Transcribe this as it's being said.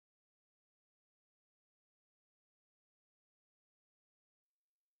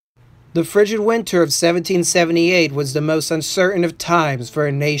The frigid winter of 1778 was the most uncertain of times for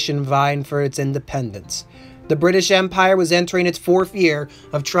a nation vying for its independence. The British Empire was entering its fourth year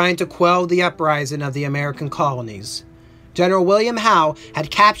of trying to quell the uprising of the American colonies. General William Howe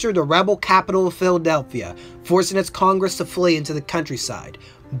had captured the rebel capital of Philadelphia, forcing its Congress to flee into the countryside,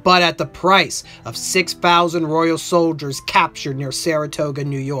 but at the price of 6,000 Royal soldiers captured near Saratoga,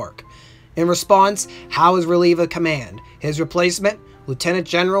 New York. In response, Howe was relieved of command. His replacement, Lieutenant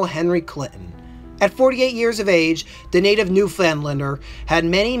General Henry Clinton. At 48 years of age, the native Newfoundlander had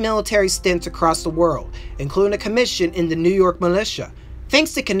many military stints across the world, including a commission in the New York militia.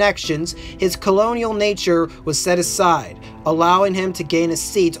 Thanks to connections, his colonial nature was set aside, allowing him to gain a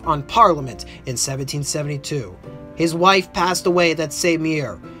seat on Parliament in 1772. His wife passed away that same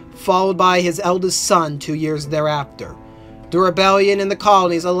year, followed by his eldest son 2 years thereafter. The rebellion in the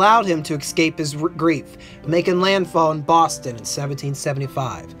colonies allowed him to escape his grief, making landfall in Boston in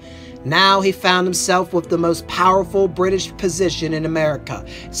 1775. Now he found himself with the most powerful British position in America,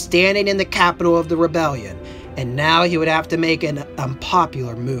 standing in the capital of the rebellion, and now he would have to make an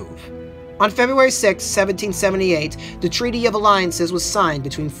unpopular move. On February 6, 1778, the Treaty of Alliances was signed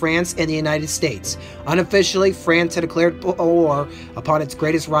between France and the United States. Unofficially, France had declared war upon its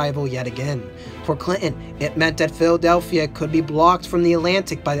greatest rival yet again. For Clinton, it meant that Philadelphia could be blocked from the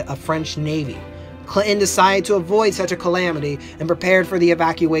Atlantic by a French navy. Clinton decided to avoid such a calamity and prepared for the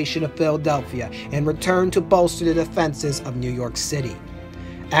evacuation of Philadelphia and returned to bolster the defenses of New York City.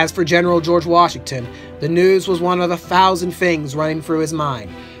 As for General George Washington, the news was one of the thousand things running through his mind.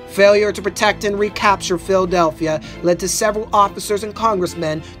 Failure to protect and recapture Philadelphia led to several officers and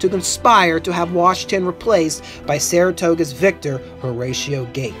congressmen to conspire to have Washington replaced by Saratoga's victor, Horatio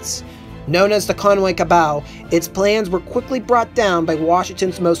Gates. Known as the Conway Cabal, its plans were quickly brought down by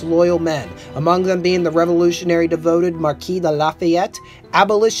Washington's most loyal men, among them being the revolutionary-devoted Marquis de Lafayette,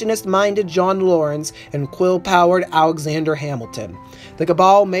 abolitionist-minded John Lawrence, and quill-powered Alexander Hamilton. The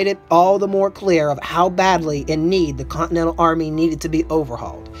Cabal made it all the more clear of how badly in need the Continental Army needed to be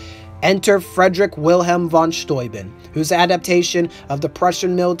overhauled. Enter Friedrich Wilhelm von Steuben, whose adaptation of the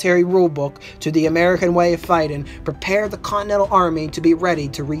Prussian military rulebook to the American way of fighting prepared the Continental Army to be ready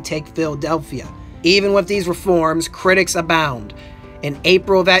to retake Philadelphia. Even with these reforms, critics abound. In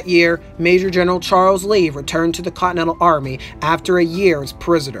April of that year, Major General Charles Lee returned to the Continental Army after a year as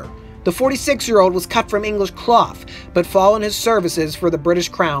prisoner. The 46-year-old was cut from English cloth, but following his services for the British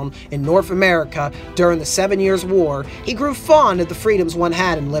Crown in North America during the 7 Years' War, he grew fond of the freedoms one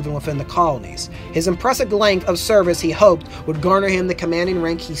had in living within the colonies. His impressive length of service, he hoped, would garner him the commanding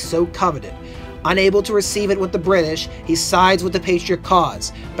rank he so coveted. Unable to receive it with the British, he sides with the Patriot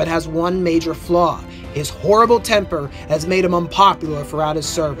cause, but has one major flaw. His horrible temper has made him unpopular throughout his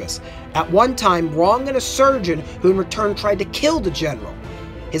service, at one time wronging a surgeon who in return tried to kill the general.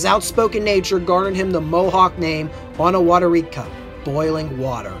 His outspoken nature garnered him the Mohawk name Onawatorika, boiling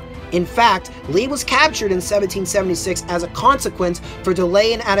water. In fact, Lee was captured in 1776 as a consequence for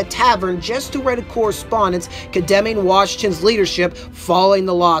delaying at a tavern just to write a correspondence condemning Washington's leadership following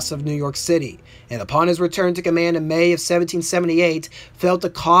the loss of New York City. And upon his return to command in May of 1778, felt the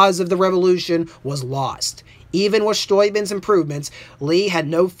cause of the revolution was lost. Even with Steuben's improvements, Lee had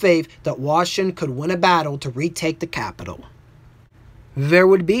no faith that Washington could win a battle to retake the capital. There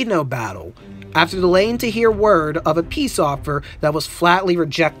would be no battle. After delaying to hear word of a peace offer that was flatly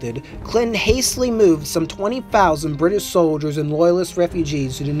rejected, Clinton hastily moved some 20,000 British soldiers and Loyalist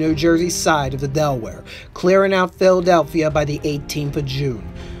refugees to the New Jersey side of the Delaware, clearing out Philadelphia by the 18th of June.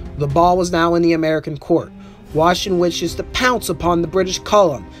 The ball was now in the American court. Washington wishes to pounce upon the British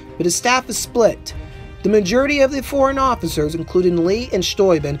column, but his staff is split. The majority of the foreign officers, including Lee and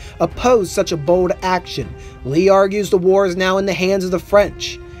Steuben, opposed such a bold action. Lee argues the war is now in the hands of the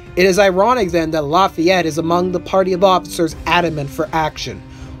French. It is ironic then that Lafayette is among the party of officers adamant for action.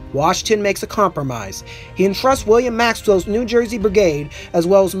 Washington makes a compromise. He entrusts William Maxwell's New Jersey Brigade, as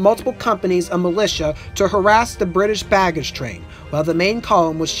well as multiple companies of militia, to harass the British baggage train, while the main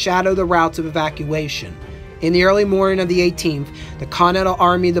column would shadow the routes of evacuation. In the early morning of the 18th, the Continental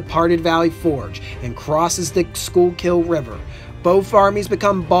Army departed Valley Forge and crosses the Schuylkill River. Both armies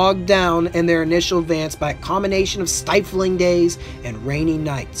become bogged down in their initial advance by a combination of stifling days and rainy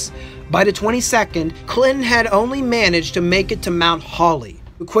nights. By the 22nd, Clinton had only managed to make it to Mount Holly.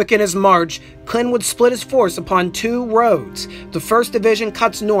 To quicken his march, Clinton would split his force upon two roads. The 1st Division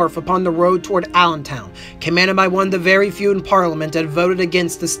cuts north upon the road toward Allentown, commanded by one of the very few in Parliament that voted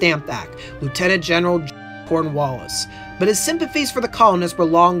against the Stamp Act, Lieutenant General Cornwallis. but his sympathies for the colonists were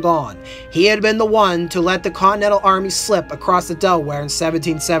long gone. He had been the one to let the Continental Army slip across the Delaware in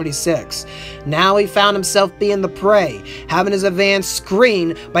 1776. Now he found himself being the prey, having his advance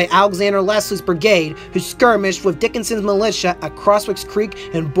screened by Alexander Leslie's brigade, who skirmished with Dickinson's militia at Crosswicks Creek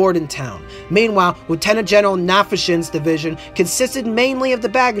and Bordentown. Meanwhile, Lieutenant General Nafishin's division consisted mainly of the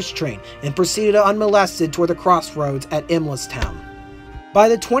baggage train and proceeded unmolested toward the crossroads at Imlestown. By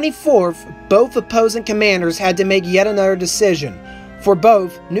the 24th, both opposing commanders had to make yet another decision. For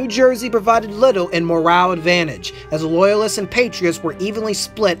both, New Jersey provided little in morale advantage, as Loyalists and Patriots were evenly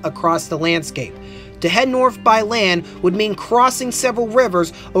split across the landscape. To head north by land would mean crossing several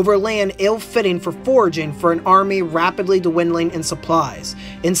rivers over land ill-fitting for foraging for an army rapidly dwindling in supplies.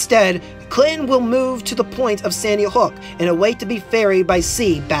 Instead, Clinton will move to the point of Sandy Hook and await to be ferried by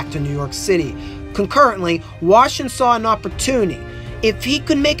sea back to New York City. Concurrently, Washington saw an opportunity. If he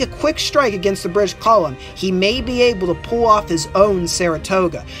could make a quick strike against the British column, he may be able to pull off his own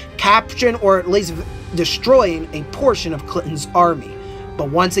Saratoga, capturing or at least destroying a portion of Clinton's army. But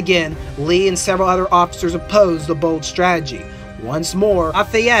once again, Lee and several other officers opposed the bold strategy. Once more,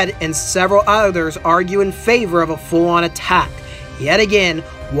 Lafayette and several others argue in favor of a full-on attack. Yet again,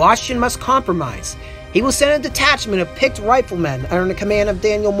 Washington must compromise. He will send a detachment of picked riflemen under the command of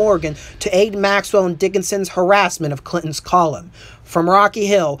Daniel Morgan to aid Maxwell and Dickinson's harassment of Clinton's column. From Rocky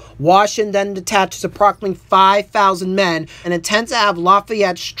Hill, Washington then detaches approximately 5,000 men and intends to have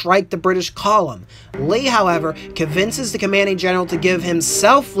Lafayette strike the British column. Lee, however, convinces the commanding general to give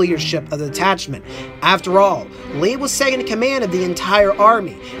himself leadership of the detachment. After all, Lee was second in command of the entire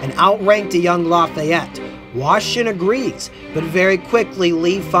army and outranked the young Lafayette. Washington agrees, but very quickly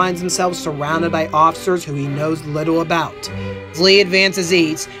Lee finds himself surrounded by officers who he knows little about. As Lee advances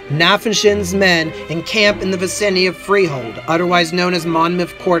east, Nafishin's men encamp in the vicinity of Freehold, otherwise known as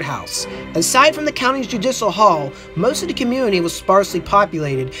Monmouth Courthouse. Aside from the county's judicial hall, most of the community was sparsely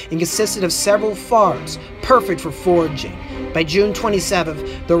populated and consisted of several farms, perfect for foraging. By June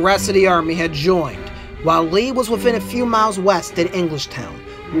 27th, the rest of the army had joined, while Lee was within a few miles west at Englishtown.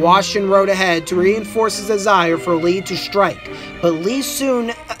 Washington rode ahead to reinforce his desire for Lee to strike, but Lee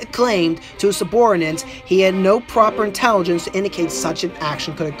soon claimed to his subordinates he had no proper intelligence to indicate such an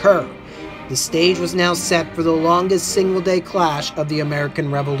action could occur. The stage was now set for the longest single-day clash of the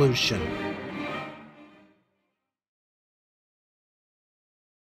American Revolution.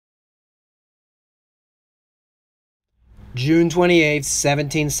 June 28,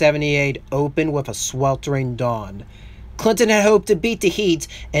 1778 opened with a sweltering dawn. Clinton had hoped to beat the heat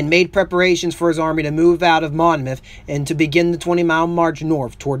and made preparations for his army to move out of Monmouth and to begin the 20-mile march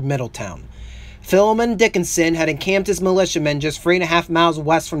north toward Middletown. Philemon Dickinson had encamped his militiamen just 3.5 miles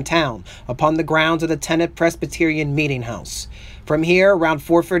west from town, upon the grounds of the Tenant Presbyterian Meeting House. From here, around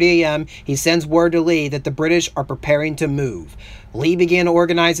 4:30 a.m., he sends word to Lee that the British are preparing to move. Lee began to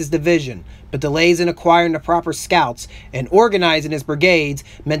organize his division, but delays in acquiring the proper scouts and organizing his brigades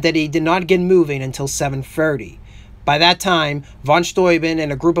meant that he did not get moving until 7:30. By that time, von Steuben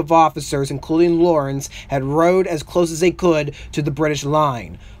and a group of officers, including Lawrence, had rowed as close as they could to the British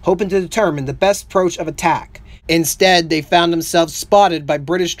line, hoping to determine the best approach of attack. Instead, they found themselves spotted by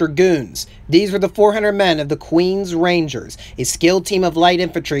British dragoons. These were the 400 men of the Queen's Rangers, a skilled team of light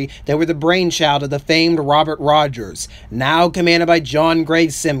infantry that were the brainchild of the famed Robert Rogers, now commanded by John Gray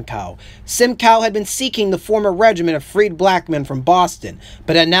Simcoe. Simcoe had been seeking the former regiment of freed black men from Boston,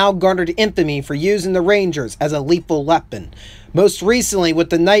 but had now garnered infamy for using the Rangers as a lethal weapon. Most recently with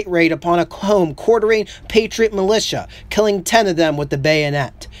the night raid upon a home quartering Patriot militia, killing 10 of them with the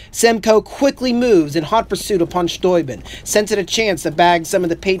bayonet. Simcoe quickly moves in hot pursuit upon Steuben, sensing a chance to bag some of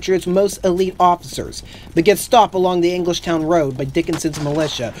the Patriots' most elite officers, but gets stopped along the Englishtown road by Dickinson's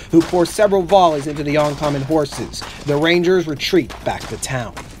militia, who pour several volleys into the oncoming horses. The Rangers retreat back to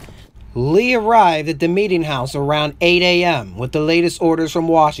town. Lee arrived at the meeting house around 8 a.m. with the latest orders from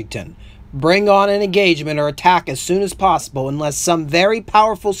Washington. Bring on an engagement or attack as soon as possible unless some very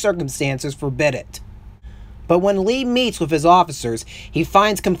powerful circumstances forbid it. But when Lee meets with his officers, he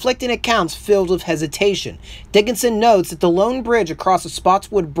finds conflicting accounts filled with hesitation. Dickinson notes that the lone bridge across the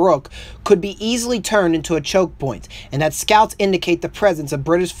Spotswood Brook could be easily turned into a choke point, and that scouts indicate the presence of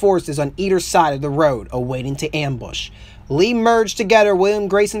British forces on either side of the road, awaiting to ambush. Lee merged together William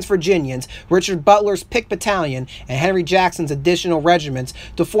Grayson's Virginians, Richard Butler's Picked Battalion, and Henry Jackson's additional regiments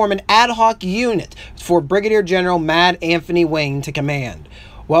to form an ad hoc unit for Brigadier General Mad Anthony Wayne to command.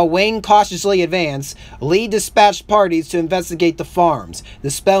 While Wayne cautiously advanced, Lee dispatched parties to investigate the farms,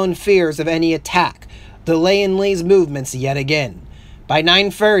 dispelling fears of any attack, delaying Lee's movements yet again. By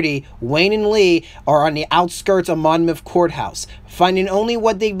 9:30, Wayne and Lee are on the outskirts of Monmouth Courthouse, finding only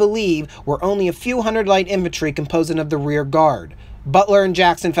what they believe were only a few hundred light infantry composing of the rear guard. Butler and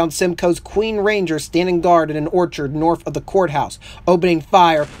Jackson found Simcoe's Queen Rangers standing guard in an orchard north of the courthouse, opening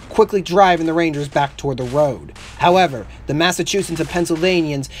fire, quickly driving the Rangers back toward the road. However, the Massachusetts and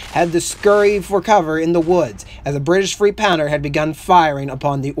Pennsylvanians had to scurry for cover in the woods, as a British three-pounder had begun firing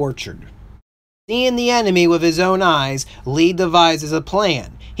upon the orchard. Seeing the enemy with his own eyes, Lee devises a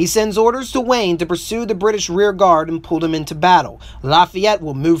plan. He sends orders to Wayne to pursue the British rear guard and pull them into battle. Lafayette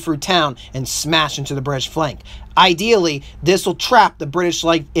will move through town and smash into the British flank. Ideally, this will trap the British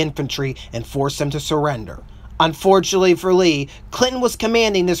light infantry and force them to surrender. Unfortunately for Lee, Clinton was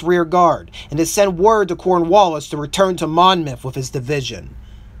commanding this rear guard and had sent word to Cornwallis to return to Monmouth with his division.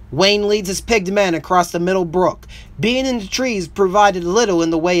 Wayne leads his picked men across the Middle Brook. Being in the trees provided little in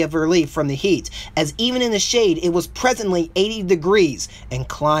the way of relief from the heat, as even in the shade it was presently 80 degrees and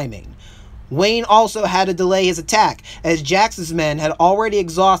climbing. Wayne also had to delay his attack, as Jackson's men had already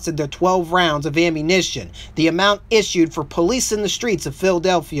exhausted their 12 rounds of ammunition, the amount issued for police in the streets of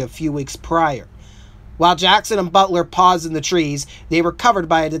Philadelphia a few weeks prior. While Jackson and Butler paused in the trees, they were covered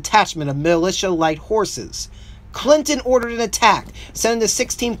by a detachment of militia light horses. Clinton ordered an attack, sending the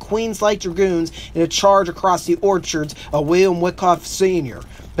 16th Queen's Light Dragoons in a charge across the orchards of William Wyckoff Sr.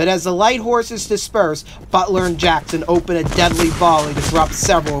 But as the light horses dispersed, Butler and Jackson opened a deadly volley to drop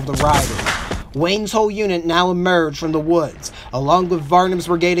several of the riders. Wayne's whole unit now emerged from the woods, along with Varnum's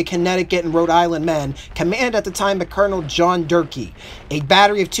brigade of Connecticut and Rhode Island men, commanded at the time by Colonel John Durkee. A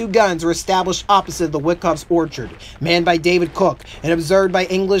battery of 2 guns were established opposite the Wyckoff's orchard, manned by David Cook, and observed by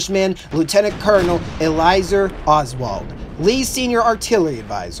Englishman Lieutenant Colonel Eleazar Oswald, Lee's senior artillery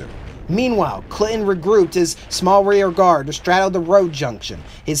advisor. Meanwhile, Clinton regrouped his small rear guard to straddle the road junction,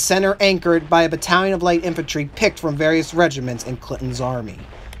 his center anchored by a battalion of light infantry picked from various regiments in Clinton's army.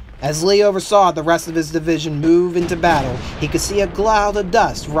 As Lee oversaw the rest of his division move into battle, he could see a cloud of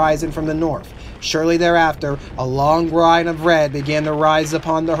dust rising from the north. Shortly thereafter, a long line of red began to rise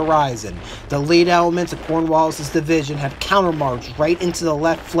upon the horizon. The lead elements of Cornwallis' division had countermarched right into the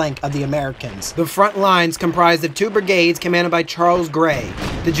left flank of the Americans. The front lines comprised of 2 brigades commanded by Charles Gray.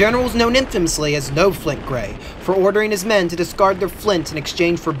 The general was known infamously as No Flint Gray, for ordering his men to discard their flints in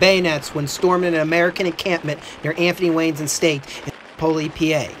exchange for bayonets when storming an American encampment near Anthony Wayne's estate in Napoli,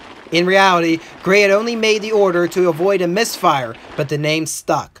 PA. In reality, Gray had only made the order to avoid a misfire, but the name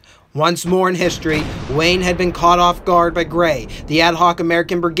stuck. Once more in history, Wayne had been caught off guard by Gray. The ad hoc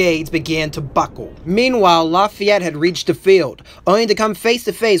American brigades began to buckle. Meanwhile, Lafayette had reached the field, only to come face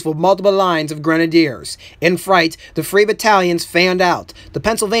to face with multiple lines of grenadiers. In fright, the 3 battalions fanned out. The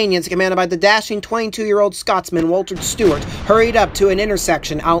Pennsylvanians, commanded by the dashing 22-year-old Scotsman Walter Stewart, hurried up to an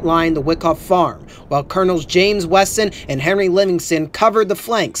intersection outlying the Wyckoff farm, while Colonels James Weston and Henry Livingston covered the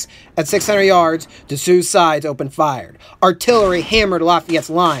flanks. At 600 yards, the Sioux sides opened fire. Artillery hammered Lafayette's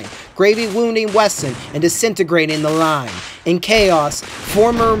line, gravely wounding Weston and disintegrating the line. In chaos,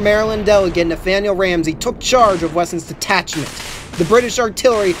 former Maryland delegate Nathaniel Ramsey took charge of Weston's detachment. The British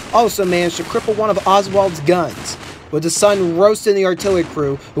artillery also managed to cripple one of Oswald's guns. With the sun roasting the artillery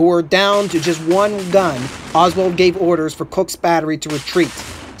crew, who were down to just 1 gun, Oswald gave orders for Cook's battery to retreat.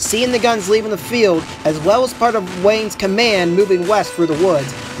 Seeing the guns leaving the field, as well as part of Wayne's command moving west through the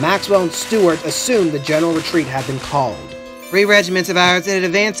woods, Maxwell and Stewart assumed the general retreat had been called. 3 regiments of ours that had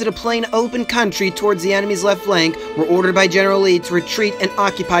advanced to the plain open country towards the enemy's left flank were ordered by General Lee to retreat and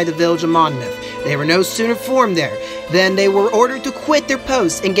occupy the village of Monmouth. They were no sooner formed there than they were ordered to quit their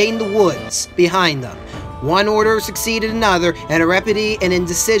posts and gain the woods behind them. One order succeeded another, and a rapidity and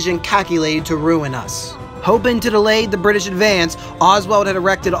indecision calculated to ruin us. Hoping to delay the British advance, Oswald had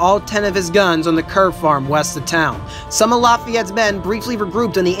erected all 10 of his guns on the Kerr farm west of town. Some of Lafayette's men briefly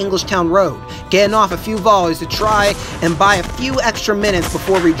regrouped on the Englishtown road, getting off a few volleys to try and buy a few extra minutes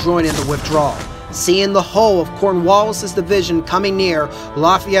before rejoining the withdrawal. Seeing the whole of Cornwallis' division coming near,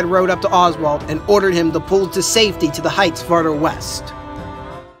 Lafayette rode up to Oswald and ordered him to pull to safety to the heights farther west.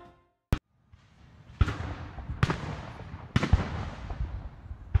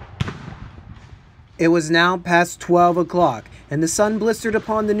 It was now past 12 o'clock, and the sun blistered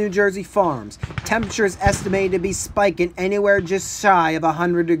upon the New Jersey farms. Temperatures estimated to be spiking anywhere just shy of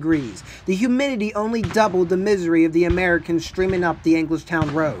 100 degrees. The humidity only doubled the misery of the Americans streaming up the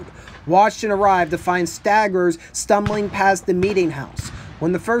Englishtown road. Washington arrived to find staggerers stumbling past the meeting house.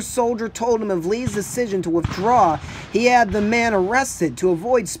 When the first soldier told him of Lee's decision to withdraw, he had the man arrested to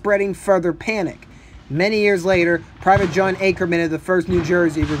avoid spreading further panic. Many years later, Private John Ackerman of the 1st New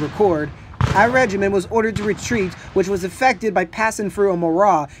Jersey would record, "Our regiment was ordered to retreat, which was effected by passing through a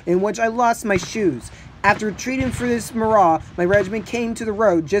morass in which I lost my shoes. After retreating through this morass, my regiment came to the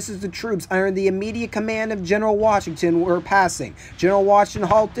road just as the troops under the immediate command of General Washington were passing. General Washington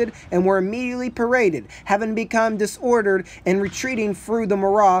halted and were immediately paraded. Having become disordered and retreating through the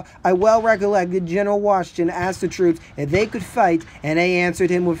morass, I well recollected General Washington asked the troops if they could fight, and they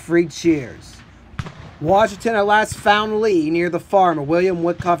answered him with 3 cheers. Washington at last found Lee near the farm of William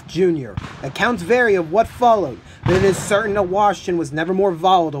Wyckoff, Jr. Accounts vary of what followed, but it is certain that Washington was never more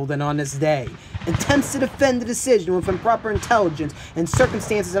volatile than on this day. Attempts to defend the decision with improper intelligence and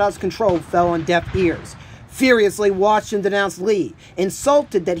circumstances out of control fell on deaf ears. Furiously, Washington denounced Lee,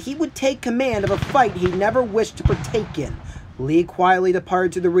 insulted that he would take command of a fight he never wished to partake in. Lee quietly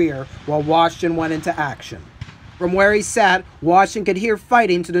departed to the rear while Washington went into action. From where he sat, Washington could hear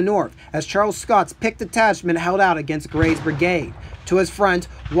fighting to the north as Charles Scott's picked detachment held out against Gray's brigade. To his front,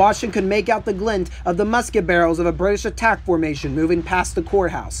 Washington could make out the glint of the musket barrels of a British attack formation moving past the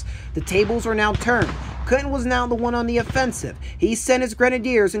courthouse. The tables were now turned. Clinton was now the one on the offensive. He sent his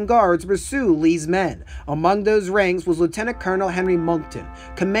grenadiers and guards to pursue Lee's men. Among those ranks was Lieutenant Colonel Henry Monckton,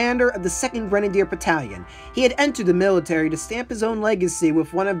 commander of the 2nd Grenadier Battalion. He had entered the military to stamp his own legacy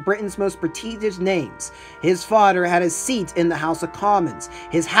with one of Britain's most prestigious names. His father had a seat in the House of Commons.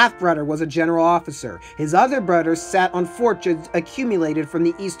 His half-brother was a general officer. His other brothers sat on fortunes accumulated from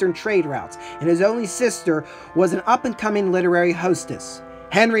the eastern trade routes, and his only sister was an up-and-coming literary hostess.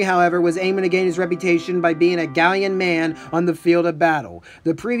 Henry, however, was aiming to gain his reputation by being a gallant man on the field of battle.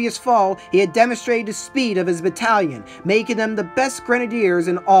 The previous fall, he had demonstrated the speed of his battalion, making them the best grenadiers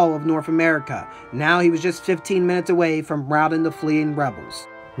in all of North America. Now he was just 15 minutes away from routing the fleeing rebels.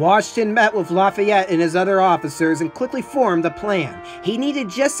 Washington met with Lafayette and his other officers and quickly formed a plan. He needed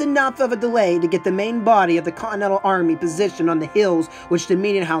just enough of a delay to get the main body of the Continental Army positioned on the hills which the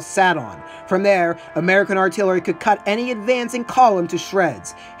meeting house sat on. From there, American artillery could cut any advancing column to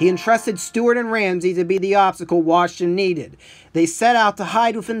shreds. He entrusted Stewart and Ramsey to be the obstacle Washington needed. They set out to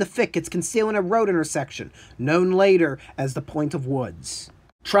hide within the thickets concealing a road intersection, known later as the Point of Woods.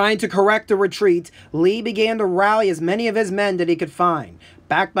 Trying to correct the retreat, Lee began to rally as many of his men that he could find.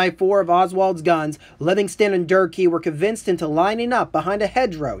 Backed by 4 of Oswald's guns, Livingston and Durkee were convinced into lining up behind a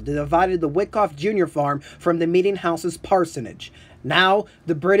hedgerow that divided the Wyckoff Jr. farm from the meeting house's parsonage. Now,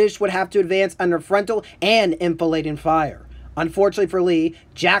 the British would have to advance under frontal and enfilading fire. Unfortunately for Lee,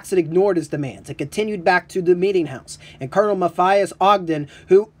 Jackson ignored his demands and continued back to the meeting house, and Colonel Matthias Ogden,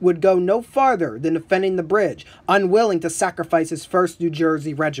 who would go no farther than defending the bridge, unwilling to sacrifice his 1st New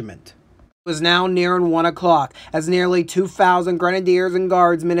Jersey Regiment. It was now nearing 1 o'clock as nearly 2,000 grenadiers and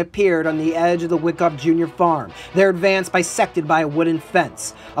guardsmen appeared on the edge of the Wyckoff Jr. farm, their advance bisected by a wooden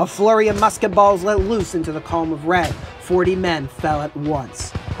fence. A flurry of musket balls let loose into the column of red. 40 men fell at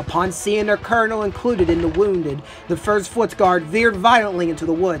once. Upon seeing their colonel included in the wounded, the 1st Foot Guard veered violently into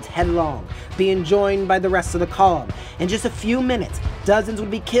the woods headlong, being joined by the rest of the column. In just a few minutes, dozens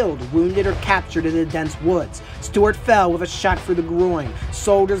would be killed, wounded, or captured in the dense woods. Stewart fell with a shot through the groin.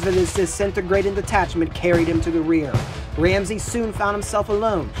 Soldiers of his disintegrating detachment carried him to the rear. Ramsey soon found himself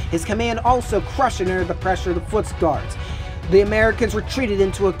alone, his command also crushing under the pressure of the Foot Guards. The Americans retreated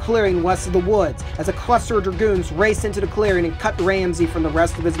into a clearing west of the woods as a cluster of dragoons raced into the clearing and cut Ramsey from the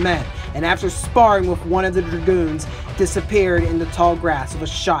rest of his men, and after sparring with one of the dragoons, disappeared in the tall grass with a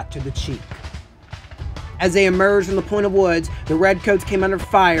shot to the cheek. As they emerged from the Point of Woods, the Redcoats came under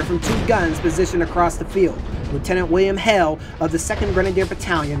fire from 2 guns positioned across the field. Lieutenant William Hale of the 2nd Grenadier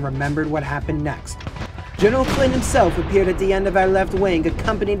Battalion remembered what happened next. General Clinton himself appeared at the end of our left wing,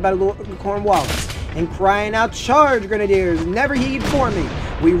 accompanied by Lord Cornwallis, and crying out, "Charge, Grenadiers! Never heed for me!"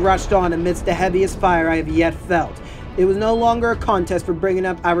 We rushed on amidst the heaviest fire I have yet felt. It was no longer a contest for bringing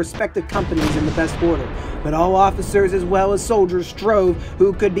up our respective companies in the best order, but all officers as well as soldiers strove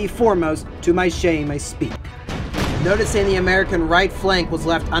who could be foremost. To my shame, I speak. Noticing the American right flank was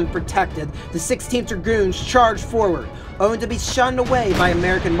left unprotected, the 16th Dragoons charged forward, only to be shunned away by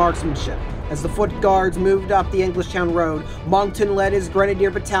American marksmanship. As the Foot Guards moved up the Englishtown Road, Monckton led his Grenadier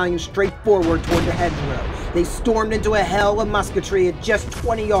Battalion straight forward toward the hedgerow. They stormed into a hell of musketry at just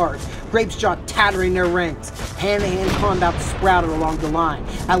 20 yards, grape shot tattering their ranks. Hand-to-hand combat sprouted along the line.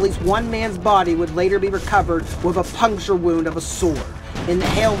 At least one man's body would later be recovered with a puncture wound of a sword. In the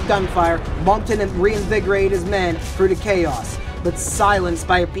hail of gunfire, Monckton reinvigorated his men through the chaos, but silenced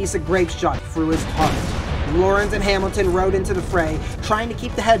by a piece of grape shot through his heart. Lawrence and Hamilton rode into the fray, trying to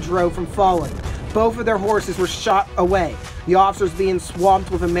keep the hedgerow from falling. Both of their horses were shot away, the officers being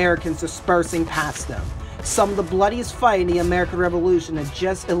swamped with Americans dispersing past them. Some of the bloodiest fight in the American Revolution had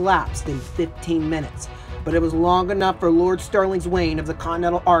just elapsed in 15 minutes, but it was long enough for Lord Stirling's wing of the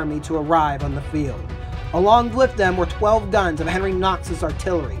Continental Army to arrive on the field. Along with them were 12 guns of Henry Knox's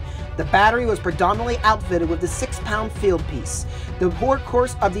artillery. The battery was predominantly outfitted with the 6-pound field piece. The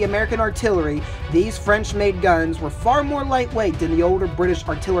workhorse of the American artillery, these French-made guns were far more lightweight than the older British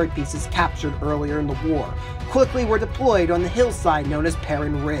artillery pieces captured earlier in the war. Quickly were deployed on the hillside known as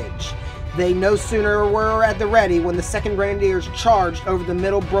Perrin Ridge. They no sooner were at the ready when the 2nd Grenadiers charged over the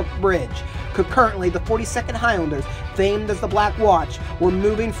Middlebrook Bridge. Concurrently, the 42nd Highlanders, famed as the Black Watch, were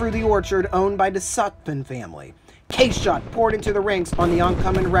moving through the orchard owned by the Sutphen family. Case shot poured into the ranks on the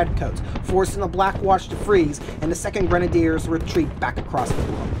oncoming Redcoats, forcing the Black Watch to freeze and the 2nd Grenadiers retreat back across the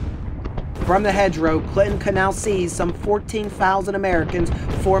brook. From the hedgerow, Clinton could now see some 14,000 Americans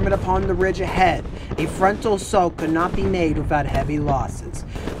forming upon the ridge ahead. A frontal assault could not be made without heavy losses.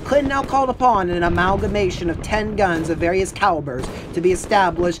 Clinton now called upon an amalgamation of 10 guns of various calibers to be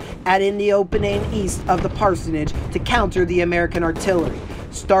established in the opening east of the parsonage to counter the American artillery.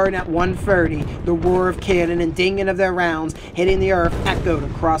 Starting at 1:30, the roar of cannon and dinging of their rounds hitting the earth echoed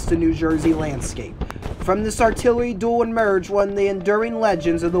across the New Jersey landscape. From this artillery duel emerged one of the enduring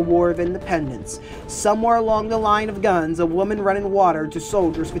legends of the War of Independence. Somewhere along the line of guns, a woman running water to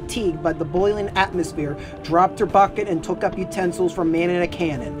soldiers fatigued by the boiling atmosphere dropped her bucket and took up utensils for manning a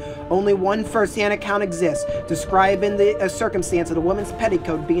cannon. Only one first-hand account exists, describing the circumstance of the woman's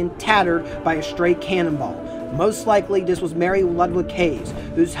petticoat being tattered by a stray cannonball. Most likely this was Mary Ludwig Hayes,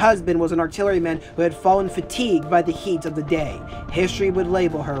 whose husband was an artilleryman who had fallen fatigued by the heat of the day. History would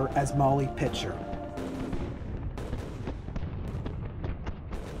label her as Molly Pitcher.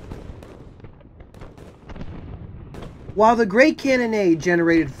 While the Great Cannonade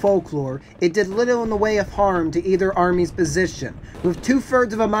generated folklore, it did little in the way of harm to either army's position. With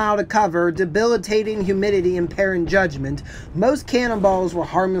 2/3 of a mile to cover, debilitating humidity impairing judgment, most cannonballs were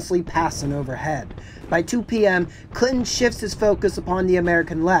harmlessly passing overhead. By 2 p.m., Clinton shifts his focus upon the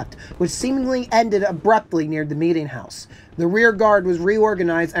American left, which seemingly ended abruptly near the meeting house. The rear guard was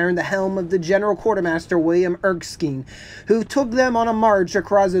reorganized under the helm of the General Quartermaster William Erskine, who took them on a march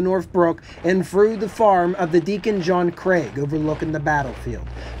across the North Brook and through the farm of the Deacon John Craig, overlooking the battlefield.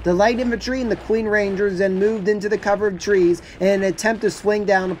 The light infantry and the Queen Rangers then moved into the cover of trees in an attempt to swing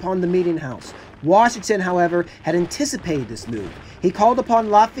down upon the meeting house. Washington, however, had anticipated this move. He called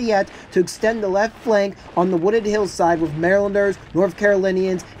upon Lafayette to extend the left flank on the wooded hillside with Marylanders, North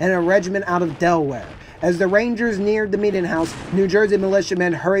Carolinians, and a regiment out of Delaware. As the Rangers neared the meeting house, New Jersey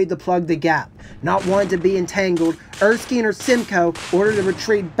militiamen hurried to plug the gap. Not wanting to be entangled, Erskine or Simcoe ordered a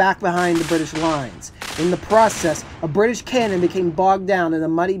retreat back behind the British lines. In the process, a British cannon became bogged down in the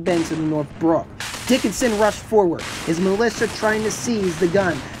muddy banks of the North Brook. Dickinson rushed forward, his militia trying to seize the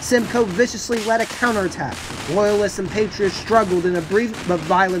gun. Simcoe viciously led a counterattack. Loyalists and patriots struggled in a brief but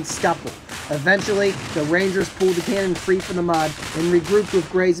violent scuffle. Eventually, the Rangers pulled the cannon free from the mud and regrouped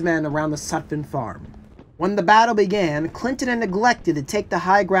with Gray's men around the Sutphen farm. When the battle began, Clinton had neglected to take the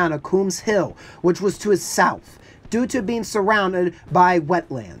high ground of Coombs Hill, which was to his south, due to being surrounded by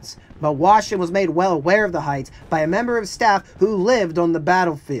wetlands. But Washington was made well aware of the heights by a member of staff who lived on the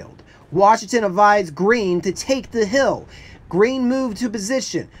battlefield. Washington advised Greene to take the hill. Greene moved to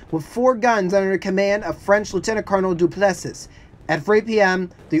position with 4 guns under the command of French Lieutenant Colonel Duplessis. At 3 p.m.,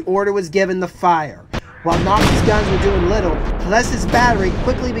 the order was given to fire. While Knox's guns were doing little, Plessis's battery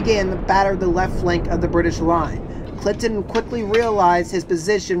quickly began to batter the left flank of the British line. Clinton quickly realized his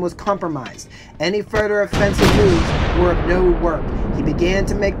position was compromised. Any further offensive moves were of no work. He began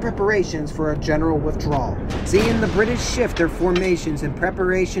to make preparations for a general withdrawal. Seeing the British shift their formations in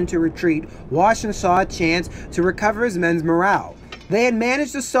preparation to retreat, Washington saw a chance to recover his men's morale. They had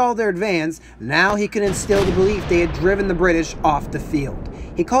managed to stall their advance. Now he could instill the belief they had driven the British off the field.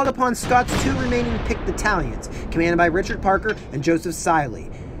 He called upon Scott's 2 remaining picked battalions, commanded by Richard Parker and Joseph Siley.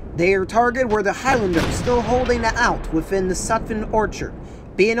 Their target were the Highlanders, still holding out within the Sutphen orchard.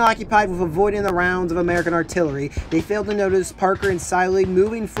 Being occupied with avoiding the rounds of American artillery, they failed to notice Parker and Siley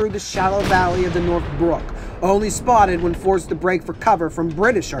moving through the shallow valley of the North Brook, only spotted when forced to break for cover from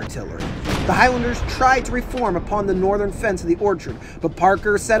British artillery. The Highlanders tried to reform upon the northern fence of the orchard, but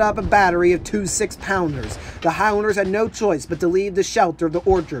Parker set up a battery of 2 6-pounders. The Highlanders had no choice but to leave the shelter of the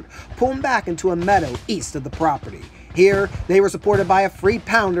orchard, pulling back into a meadow east of the property. Here, they were supported by a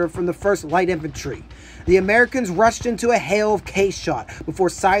 3-pounder from the 1st Light Infantry. The Americans rushed into a hail of case shot before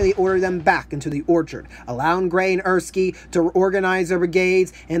Siley ordered them back into the orchard, allowing Gray and Erskine to organize their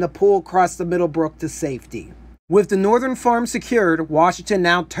brigades and to pull across the Middle Brook to safety. With the northern farm secured, Washington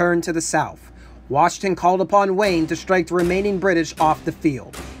now turned to the south. Washington called upon Wayne to strike the remaining British off the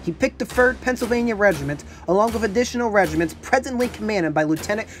field. He picked the 3rd Pennsylvania Regiment, along with additional regiments presently commanded by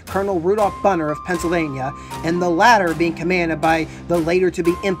Lieutenant Colonel Rudolph Bunner of Pennsylvania, and the latter being commanded by the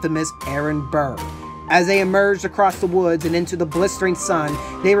later-to-be infamous Aaron Burr. As they emerged across the woods and into the blistering sun,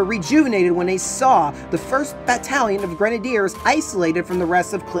 they were rejuvenated when they saw the 1st Battalion of Grenadiers isolated from the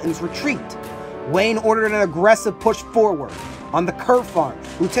rest of Clinton's retreat. Wayne ordered an aggressive push forward. On the Kerr farm,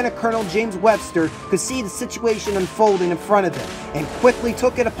 Lieutenant Colonel James Webster could see the situation unfolding in front of him and quickly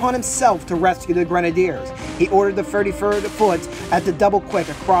took it upon himself to rescue the Grenadiers. He ordered the 33rd Foot at the double quick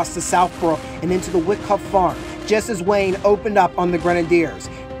across the South Brook and into the Whitcuff farm, just as Wayne opened up on the Grenadiers.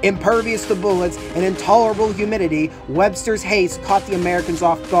 Impervious to bullets and intolerable humidity, Webster's haste caught the Americans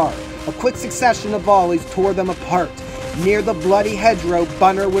off guard. A quick succession of volleys tore them apart. Near the bloody hedgerow,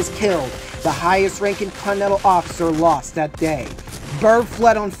 Bunner was killed, the highest-ranking Continental officer lost that day. Burr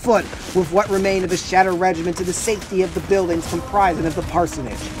fled on foot with what remained of his shattered regiment to the safety of the buildings comprising of the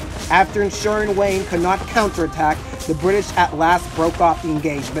parsonage. After ensuring Wayne could not counterattack, the British at last broke off the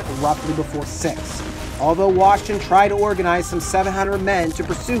engagement roughly before 6. Although Washington tried to organize some 700 men to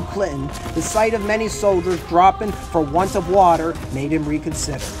pursue Clinton, the sight of many soldiers dropping for want of water made him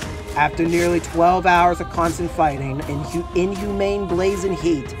reconsider. After nearly 12 hours of constant fighting in inhumane blazing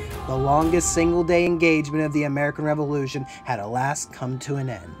heat, the longest single-day engagement of the American Revolution had at last come to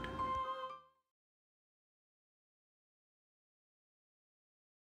an end.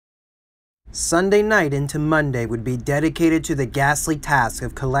 Sunday night into Monday would be dedicated to the ghastly task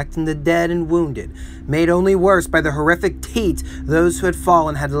of collecting the dead and wounded, made only worse by the horrific heat those who had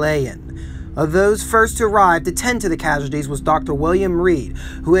fallen had lay in. Of those first to arrive to tend to the casualties was Dr. William Reed,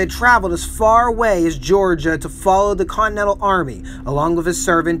 who had traveled as far away as Georgia to follow the Continental Army, along with his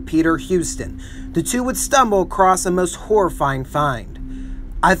servant Peter Houston. The two would stumble across a most horrifying find.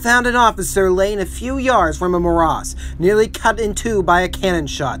 I found an officer laying a few yards from a morass, nearly cut in two by a cannon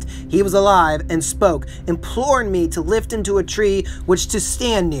shot. He was alive and spoke, imploring me to lift him to a tree which to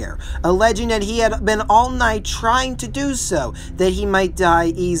stand near, alleging that he had been all night trying to do so, that he might die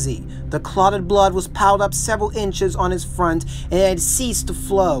easy. The clotted blood was piled up several inches on his front and had ceased to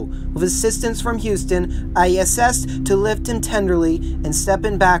flow. With assistance from Houston, I assessed to lift him tenderly, and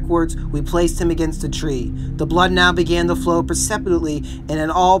stepping backwards, we placed him against a tree. The blood now began to flow perceptibly, and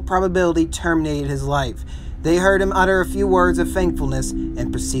in all probability terminated his life. They heard him utter a few words of thankfulness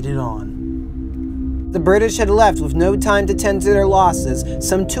and proceeded on. The British had left with no time to tend to their losses.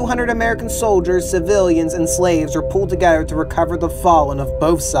 Some 200 American soldiers, civilians, and slaves were pulled together to recover the fallen of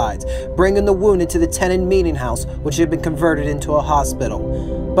both sides, bringing the wounded to the tenant meeting house, which had been converted into a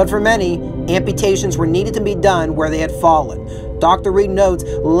hospital. But for many, amputations were needed to be done where they had fallen. Dr. Reed notes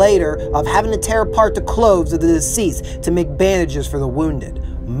later of having to tear apart the clothes of the deceased to make bandages for the wounded.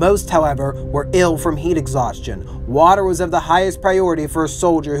 Most, however, were ill from heat exhaustion. Water was of the highest priority for a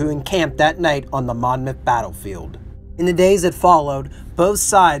soldier who encamped that night on the Monmouth battlefield. In the days that followed, both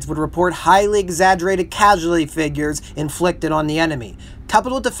sides would report highly exaggerated casualty figures inflicted on the enemy.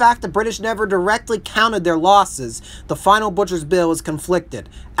 Coupled with the fact the British never directly counted their losses, the final butcher's bill is conflicted.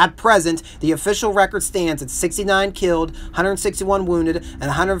 At present, the official record stands at 69 killed, 161 wounded, and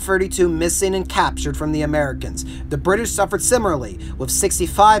 132 missing and captured from the Americans. The British suffered similarly, with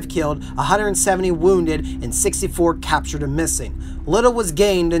 65 killed, 170 wounded, and 64 captured and missing. Little was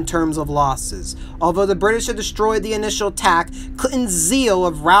gained in terms of losses. Although the British had destroyed the initial attack, Clinton's zeal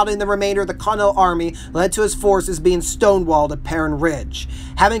of routing the remainder of the Continental Army led to his forces being stonewalled at Perrin Ridge.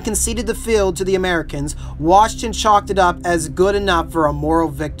 Having conceded the field to the Americans, Washington chalked it up as good enough for a moral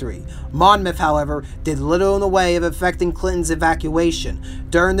victory. Monmouth, however, did little in the way of affecting Clinton's evacuation.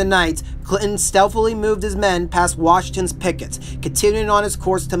 During the night, Clinton stealthily moved his men past Washington's pickets, continuing on his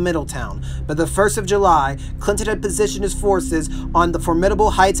course to Middletown. By the 1st of July, Clinton had positioned his forces on the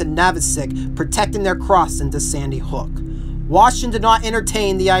formidable heights of Navesink, protecting their crossing to Sandy Hook. Washington did not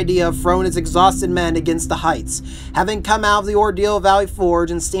entertain the idea of throwing his exhausted men against the heights. Having come out of the ordeal of Valley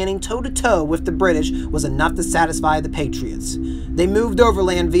Forge and standing toe-to-toe with the British was enough to satisfy the Patriots. They moved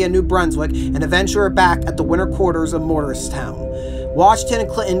overland via New Brunswick and eventually were back at the winter quarters of Morristown. Washington and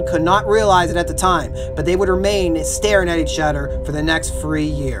Clinton could not realize it at the time, but they would remain staring at each other for the next 3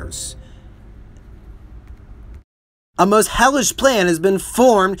 years. A most hellish plan has been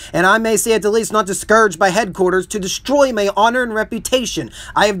formed, and I may say at the least not discouraged by headquarters, to destroy my honor and reputation.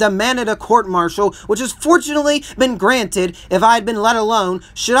 I have demanded a court-martial, which has fortunately been granted. If I had been let alone,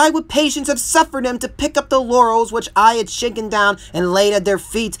 should I with patience have suffered them to pick up the laurels which I had shaken down and laid at their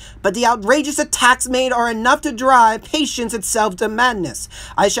feet? But the outrageous attacks made are enough to drive patience itself to madness.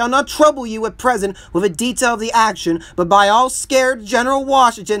 I shall not trouble you at present with a detail of the action, but by all scared, General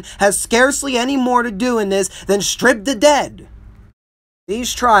Washington has scarcely any more to do in this than strip the dead.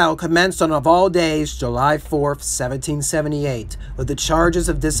 Lee's trial commenced on, of all days, July 4, 1778, with the charges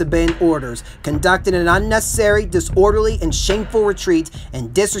of disobeying orders, conducting an unnecessary, disorderly, and shameful retreat,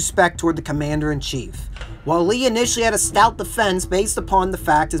 and disrespect toward the commander-in-chief. While Lee initially had a stout defense based upon the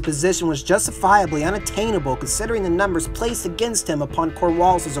fact his position was justifiably unattainable considering the numbers placed against him upon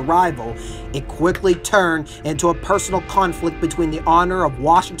Cornwallis' arrival, it quickly turned into a personal conflict between the honor of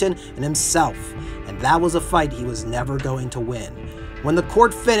Washington and himself, and that was a fight he was never going to win. When the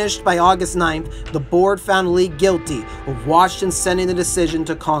court finished by August 9th, the board found Lee guilty of Washington sending the decision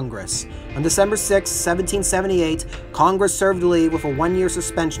to Congress. On December 6, 1778, Congress served Lee with a one-year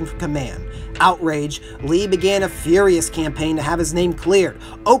suspension from command. Outraged, Lee began a furious campaign to have his name cleared,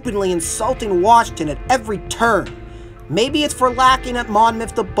 openly insulting Washington at every turn. Maybe it's for lacking at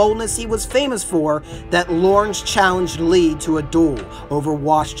Monmouth the boldness he was famous for that Lawrence challenged Lee to a duel over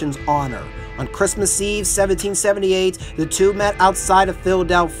Washington's honor. On Christmas Eve, 1778, the two met outside of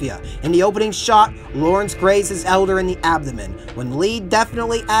Philadelphia. In the opening shot, Lawrence grazed his elder in the abdomen. When Lee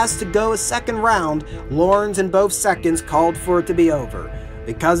definitely asked to go a second round, Lawrence in both seconds called for it to be over.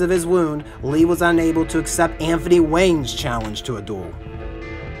 Because of his wound, Lee was unable to accept Anthony Wayne's challenge to a duel.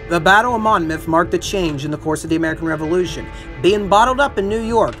 The Battle of Monmouth marked a change in the course of the American Revolution. Being bottled up in New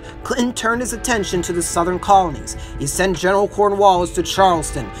York, Clinton turned his attention to the southern colonies. He sent General Cornwallis to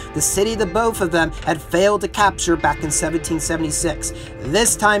Charleston, the city that both of them had failed to capture back in 1776.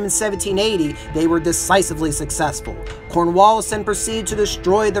 This time in 1780, they were decisively successful. Cornwallis then proceeded to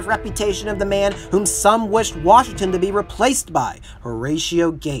destroy the reputation of the man whom some wished Washington to be replaced by,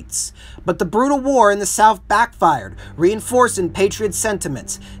 Horatio Gates. But the brutal war in the South backfired, reinforcing patriot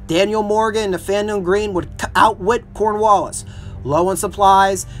sentiments. Daniel Morgan and Nathanael Greene would outwit Cornwallis. Low on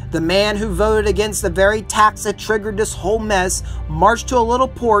supplies, the man who voted against the very tax that triggered this whole mess marched to a little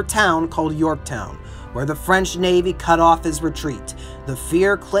poor town called Yorktown, where the French Navy cut off his retreat. The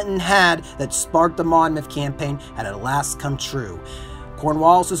fear Clinton had that sparked the Monmouth campaign had at last come true.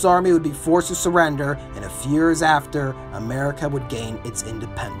 Cornwallis' army would be forced to surrender, and a few years after, America would gain its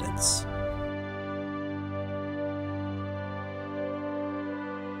independence.